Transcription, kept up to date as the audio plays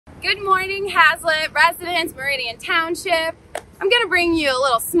Good morning, Haslett residents, Meridian Township. I'm going to bring you a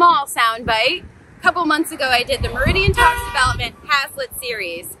little small sound bite. A couple months ago, I did the Meridian Talks Development Haslett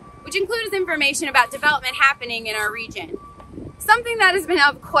series, which includes information about development happening in our region. Something that has been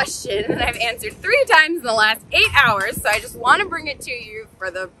of question that I've answered 3 times in the last 8 hours, so I just want to bring it to you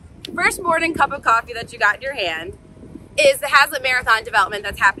for the first morning cup of coffee that you got in your hand, is the Haslett Marathon Development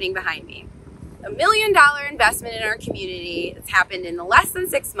that's happening behind me. $1 million investment in our community that's happened in less than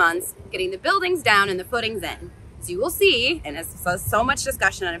 6 months, getting the buildings down and the footings in. As you will see, and as so much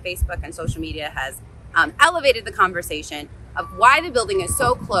discussion on Facebook and social media has elevated the conversation of why the building is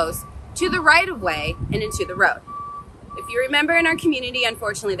so close to the right-of-way and into the road. If you remember, in our community,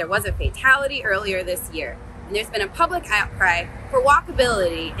 unfortunately, there was a fatality earlier this year, and there's been a public outcry for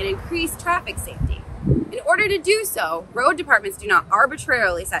walkability and increased traffic safety. In order to do so, road departments do not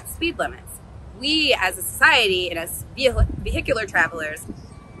arbitrarily set speed limits. We as a society and as vehicular travelers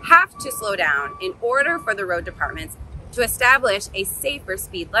have to slow down in order for the road departments to establish a safer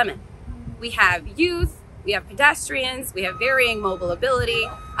speed limit. We have youth, we have pedestrians, we have varying mobile ability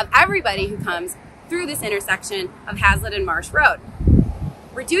of everybody who comes through this intersection of Haslett and Marsh Road.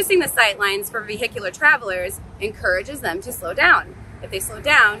 Reducing the sight lines for vehicular travelers encourages them to slow down. If they slow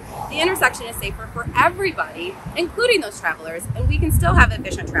down, the intersection is safer for everybody, including those travelers, and we can still have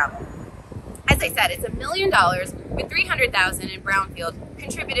efficient travel. As I said, it's $1 million with $300,000 in brownfield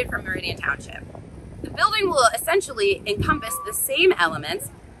contributed from Meridian Township. The building will essentially encompass the same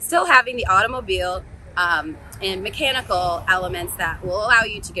elements, still having the automobile and mechanical elements that will allow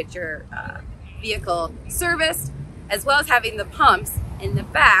you to get your vehicle serviced, as well as having the pumps in the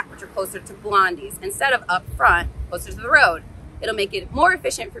back, which are closer to Blondie's, instead of up front, closer to the road. It'll make it more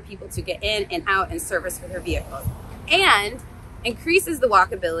efficient for people to get in and out and service for their vehicles, and increases the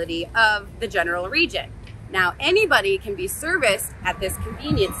walkability of the general region. Now, anybody can be serviced at this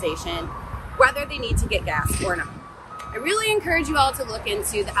convenience station, whether they need to get gas or not. I really encourage you all to look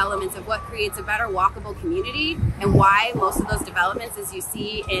into the elements of what creates a better walkable community and why most of those developments, as you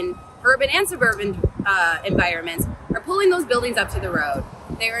see in urban and suburban environments, are pulling those buildings up to the road.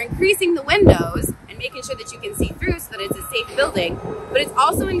 They are increasing the windows and making sure that you can see through so that it's a safe building, but it's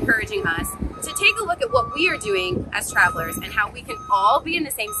also encouraging us to take a look at what we are doing as travelers and how we can all be in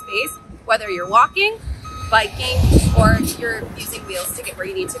the same space, whether you're walking, biking, or you're using wheels to get where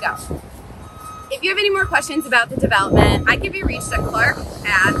you need to go. If you have any more questions about the development, I can be reached at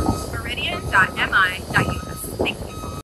clark@meridian.mi.us.